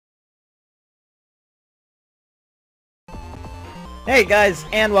Hey guys,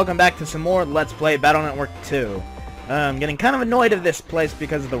 and welcome back to some more Let's Play Battle Network 2. I'm getting kind of annoyed at this place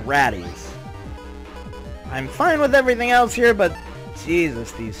because of the ratties. I'm fine with everything else here, but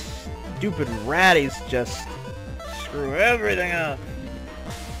Jesus, these stupid ratties just screw everything up.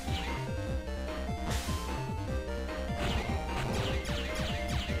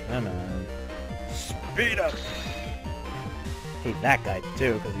 Come on. Speed up! Hate that guy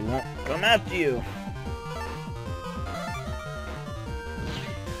too, because he won't come after you.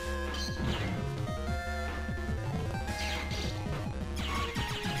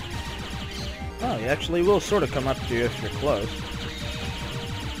 Oh, he actually will sort of come up to you if you're close.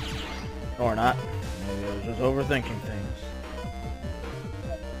 Or not. Maybe I was just overthinking things.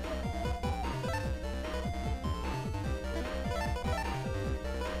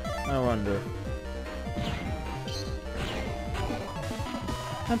 I wonder.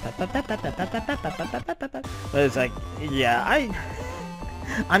 But it's like, yeah,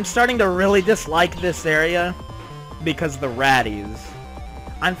 I'm starting to really dislike this area because the ratties.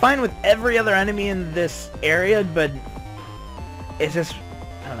 I'm fine with every other enemy in this area, but it's just,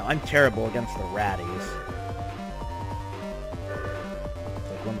 I don't know, I'm terrible against the ratties.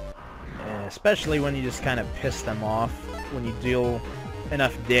 Like when, especially when you just kind of piss them off, when you deal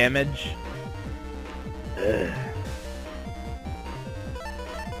enough damage. Ugh.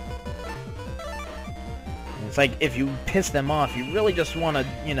 It's like, if you piss them off, you really just want to,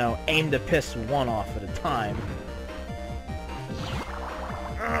 you know, aim to piss one off at a time.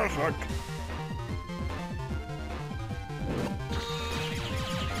 Oh, fuck.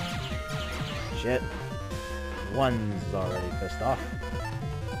 Shit. One's already pissed off.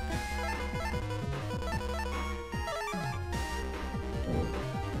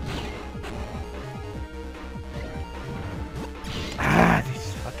 Ah,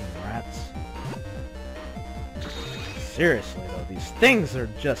 these fucking rats. Seriously, though, these things are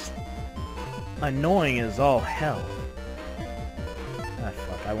just annoying as all hell. Ah,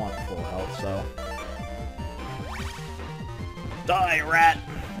 fuck, I want full health, so... Die, rat!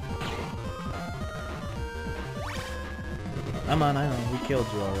 Come on, I know, we killed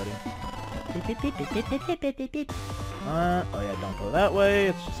you already. Oh yeah, don't go that way,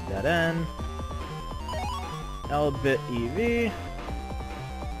 it's just dead end. L-bit EV.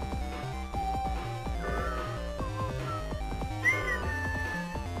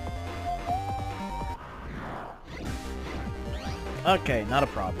 Okay, not a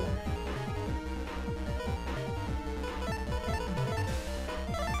problem.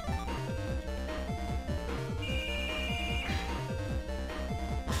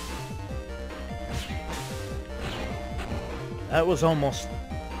 That was almost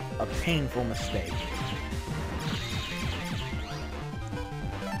a painful mistake.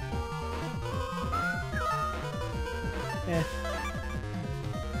 Yeah.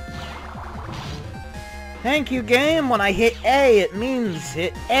 Thank you, game! When I hit A, it means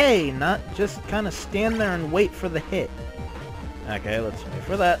hit A, not just kind of stand there and wait for the hit. Okay, let's wait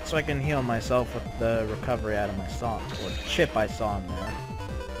for that so I can heal myself with the recovery item I saw, or chip I saw in there.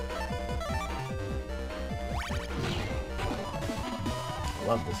 I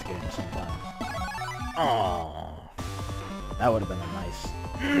love this game sometimes. Oh, that would have been a nice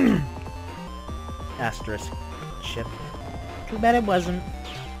asterisk chip. Too bad it wasn't.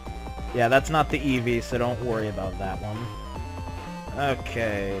 Yeah, that's not the EV, so don't worry about that one.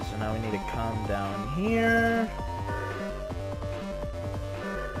 Okay, so now we need to come down here.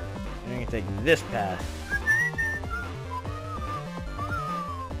 And we can take this path.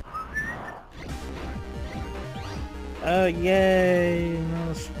 Oh, yay!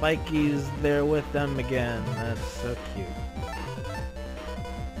 No Spikey's there with them again. That's so cute.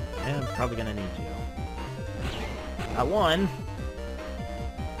 Yeah, I'm probably gonna need you. Got one.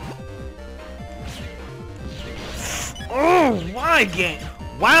 Oh, my game!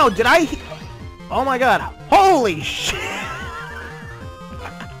 Wow, did I... Oh my god. Holy shit!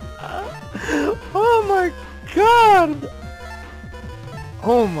 Oh my god!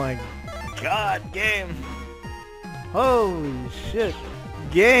 Oh my god, game! Holy shit.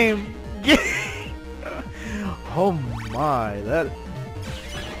 Game! Oh my, that...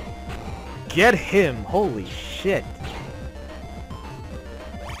 Get him! Holy shit!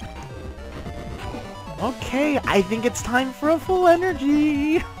 Okay, I think it's time for a full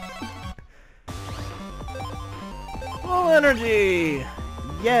energy! Full energy!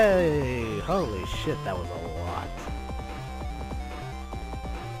 Yay! Holy shit, that was a lot.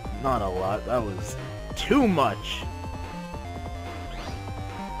 Not a lot, that was too much.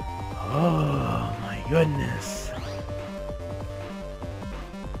 Oh my goodness.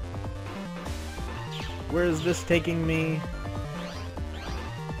 Where is this taking me?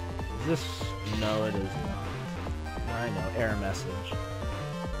 Is this? No, it is not. I know, error message.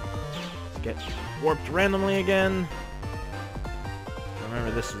 Let's get warped randomly again.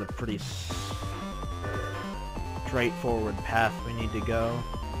 Remember, this is a pretty straightforward path we need to go.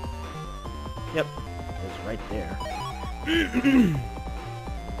 Yep, it's right there.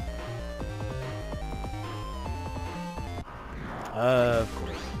 Of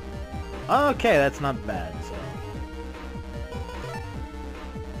course. Okay, that's not bad, so...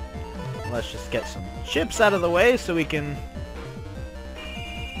 Let's just get some chips out of the way so we can...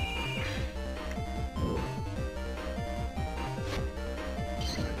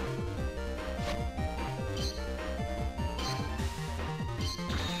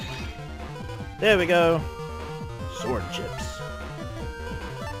 There we go. Sword chips.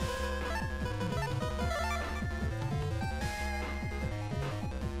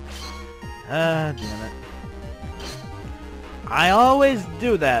 Ah, damn it. I always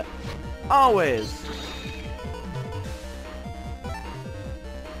do that. Always.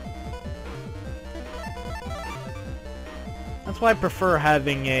 That's why I prefer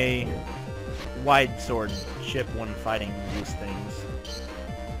having a wide sword chip when fighting these things.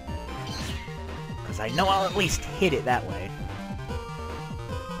 Because I know I'll at least hit it that way.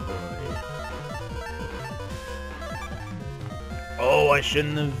 Oh, I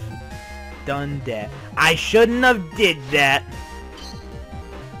shouldn't have done that. I shouldn't have did that.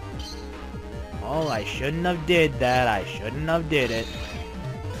 Oh, I shouldn't have did that. I shouldn't have did it.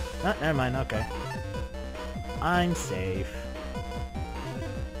 Oh, never mind. Okay. I'm safe.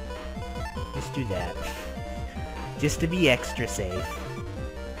 Let's do that. Just to be extra safe.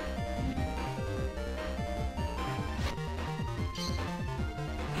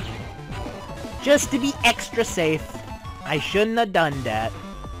 Just to be extra safe. I shouldn't have done that.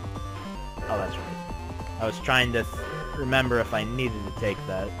 Oh, that's right. I was trying to remember if I needed to take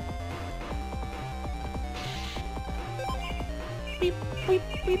that. Beep, beep,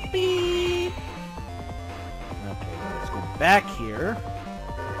 beep, beep. Okay, let's go back here.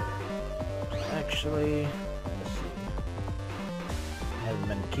 Actually, let's see.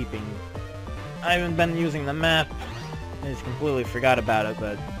 I haven't been using the map. I just completely forgot about it,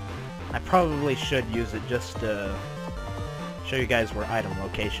 but I probably should use it just to show you guys where item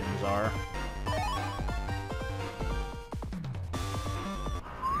locations are.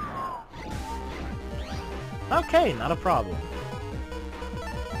 Okay, not a problem.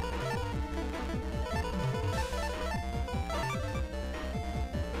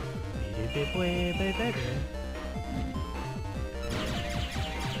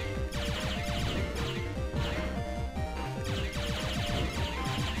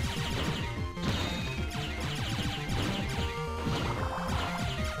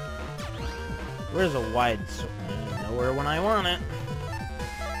 Where's a wide sword? Nowhere when I want it.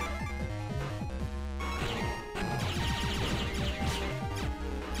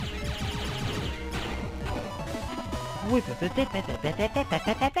 Oh, that's right,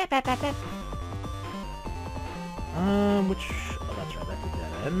 that's a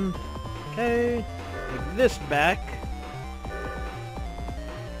dead end. Okay, take this back.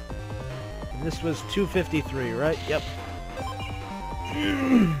 And this was 253, right? Yep.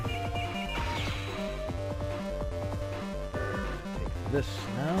 Take this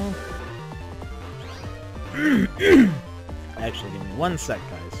now. Actually, give me 1 sec,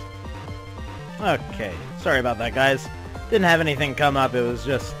 guys. Okay, sorry about that, guys. Didn't have anything come up, it was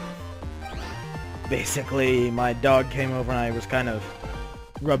just... Basically, my dog came over and I was kind of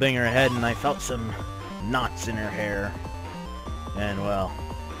rubbing her head and I felt some knots in her hair. And, well,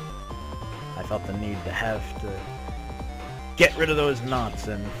 I felt the need to have to get rid of those knots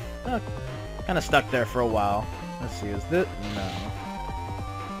and kind of stuck there for a while. Let's see, is this... No.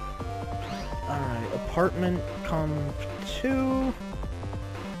 Alright, apartment comp 2.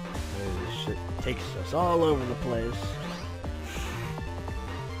 This shit takes us all over the place.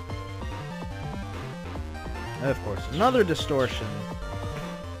 Of course, another distortion.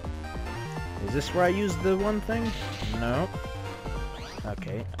 Is this where I use the one thing? No.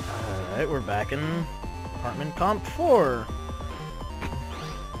 Okay. Alright, we're back in apartment comp 4.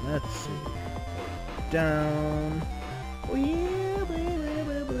 Let's see. Down.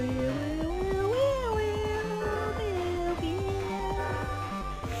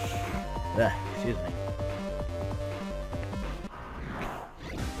 Excuse me.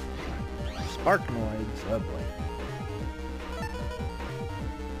 Sparknoids. Oh boy.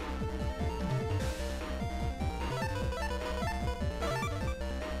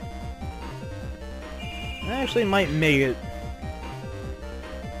 That actually might make it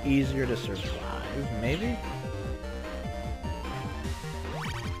easier to survive, maybe?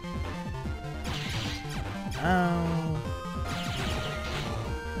 Ow.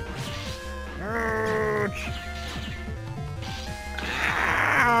 Ouch.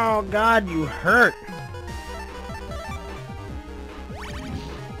 Ow, God, you hurt.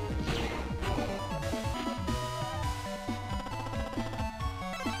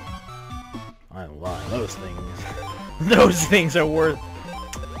 I don't lie, those things. Those things are worse.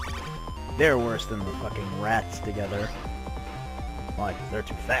 They're worse than the fucking rats together. Why? 'Cause they're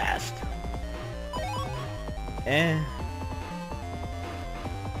too fast.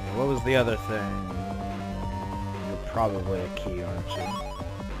 What was the other thing? You're probably a key, aren't you?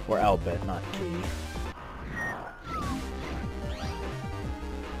 Or Albit, not key.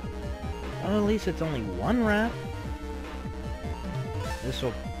 Well, at least it's only one rat. This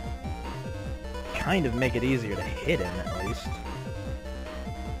will kind of make it easier to hit him, at least.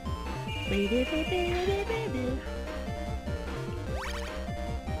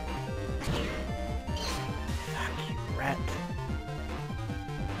 Fuck you, rat.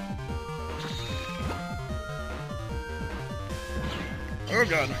 Oh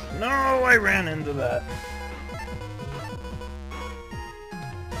god. No, I ran into that.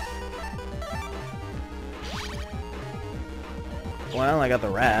 Well, I got the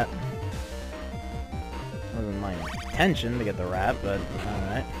rat. Wasn't my intention to get the rat, but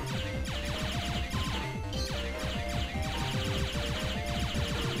alright.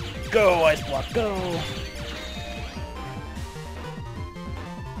 Go, Ice Block, go!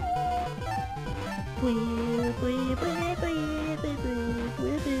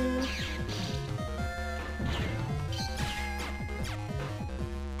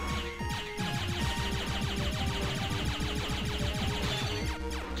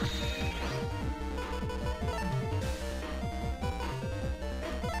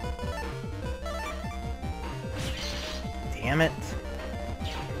 Damn it.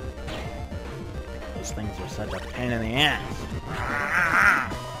 Those things are such a pain in the ass.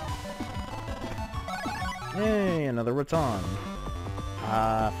 Hey, another Raton.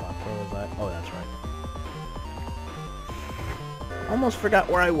 Fuck, where was I? Oh, that's right. Almost forgot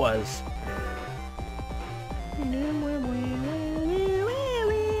where I was.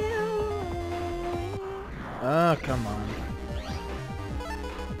 Oh, come on.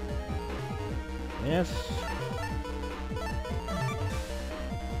 Yes.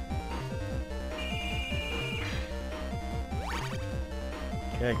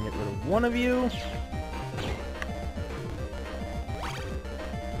 Okay, I can get rid of one of you.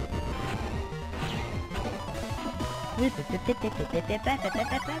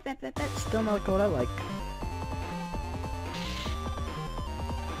 Still not what I like.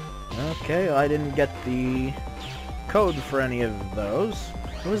 Okay, well, I didn't get the code for any of those.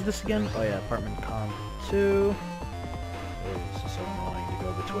 What was this again? Oh yeah, Apartment Com 2. This is so annoying to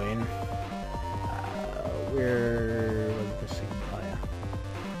go between. Where was this again? Oh yeah.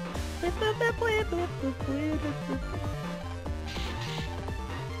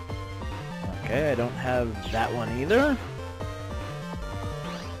 Okay, I don't have that one either.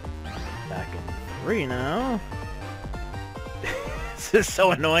 Back in 3 now. This is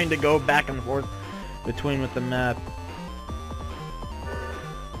so annoying to go back and forth between with the map.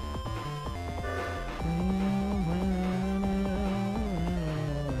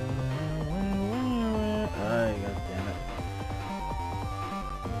 Oh, god damn it.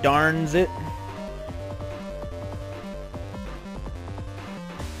 Darns it.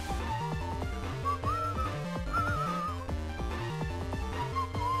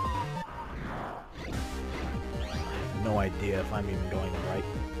 No idea if I'm even going the right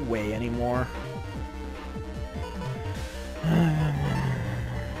way anymore.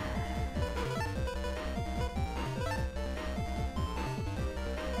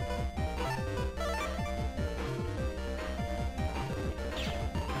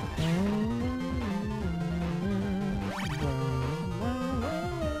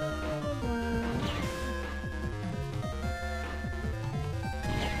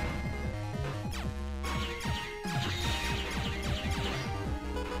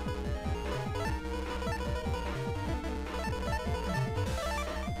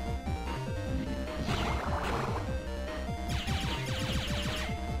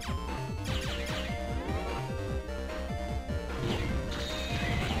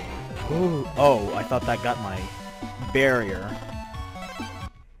 Ooh. Oh, I thought that got my barrier.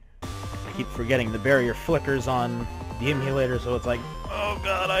 I keep forgetting the barrier flickers on the emulator, so it's like, oh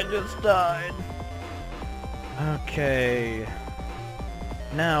god, I just died. Okay.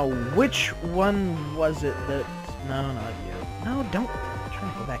 Now, which one was it that... No, not you. No, don't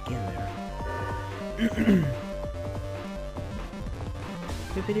try to go back in there.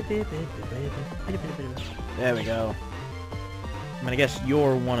 There we go. I'm gonna guess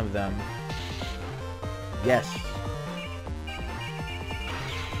you're one of them. Yes.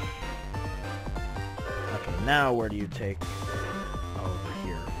 Okay, now where do you take over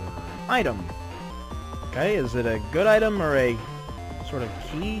here for an item? Okay, is it a good item or a sort of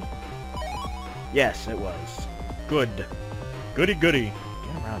key? Yes, it was. Good. Goody goody.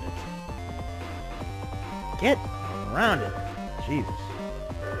 Get around it. Get around it. Jesus.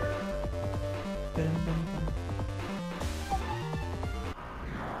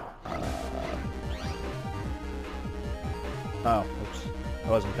 Oh, oops. I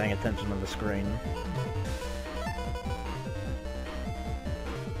wasn't paying attention to the screen.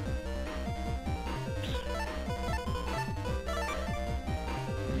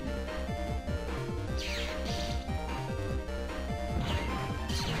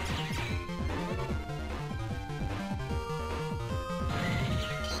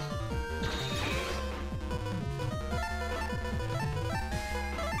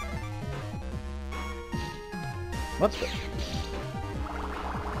 What the?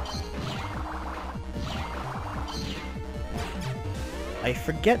 I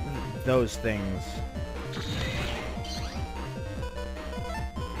forget those things.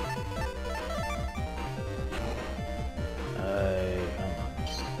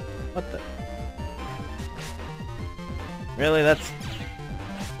 What the? Really? That's...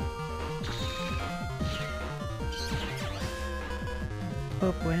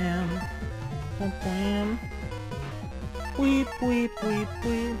 Wham. Wham. Weep, weep, weep,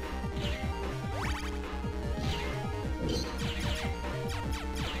 weep.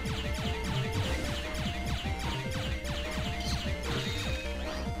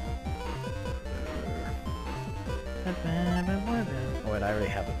 Oh wait, I already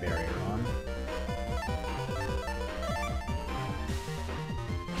have a barrier on.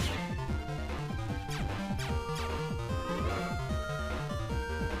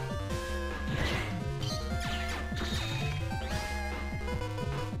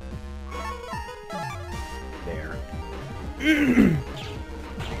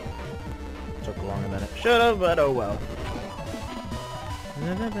 Took long a minute. Should've, but oh well.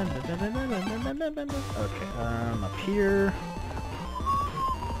 Okay, up here.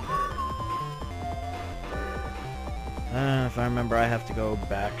 If I remember, I have to go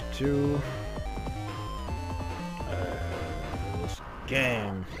back to this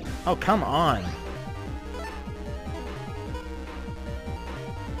game. Oh, come on.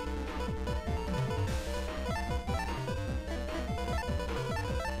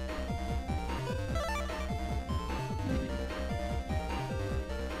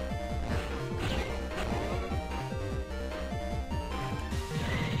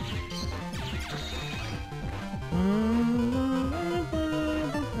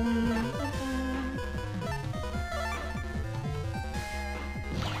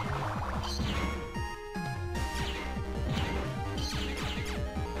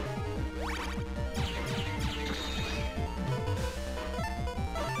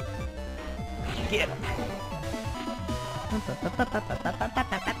 Get him.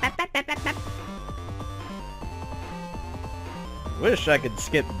 Wish I could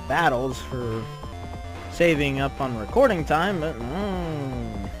skip battles for saving up on recording time, but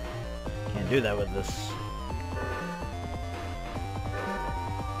can't do that with this.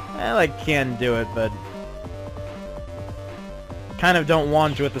 Well, I can do it, but kind of don't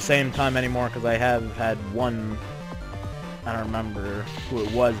want to at the same time anymore because I have had one... I don't remember who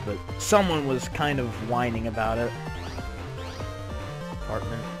it was, but someone was kind of whining about it.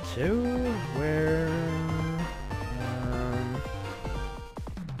 Apartment 2? Where...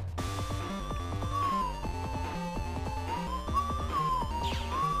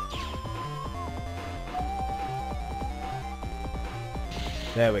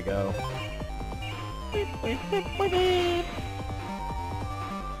 There we go.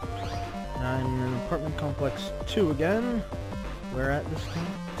 I'm in apartment complex 2 again. Where at this time?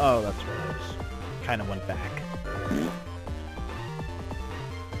 Oh, that's where I was. Kind of went back.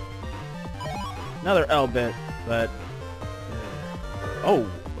 Another L bit, but... Oh,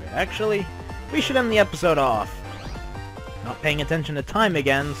 wait, actually, we should end the episode off. Not paying attention to time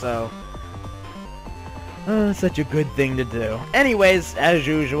again, so... such a good thing to do. Anyways, as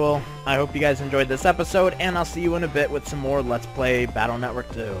usual, I hope you guys enjoyed this episode, and I'll see you in a bit with some more Let's Play Battle Network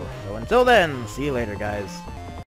 2. So until then, see you later, guys.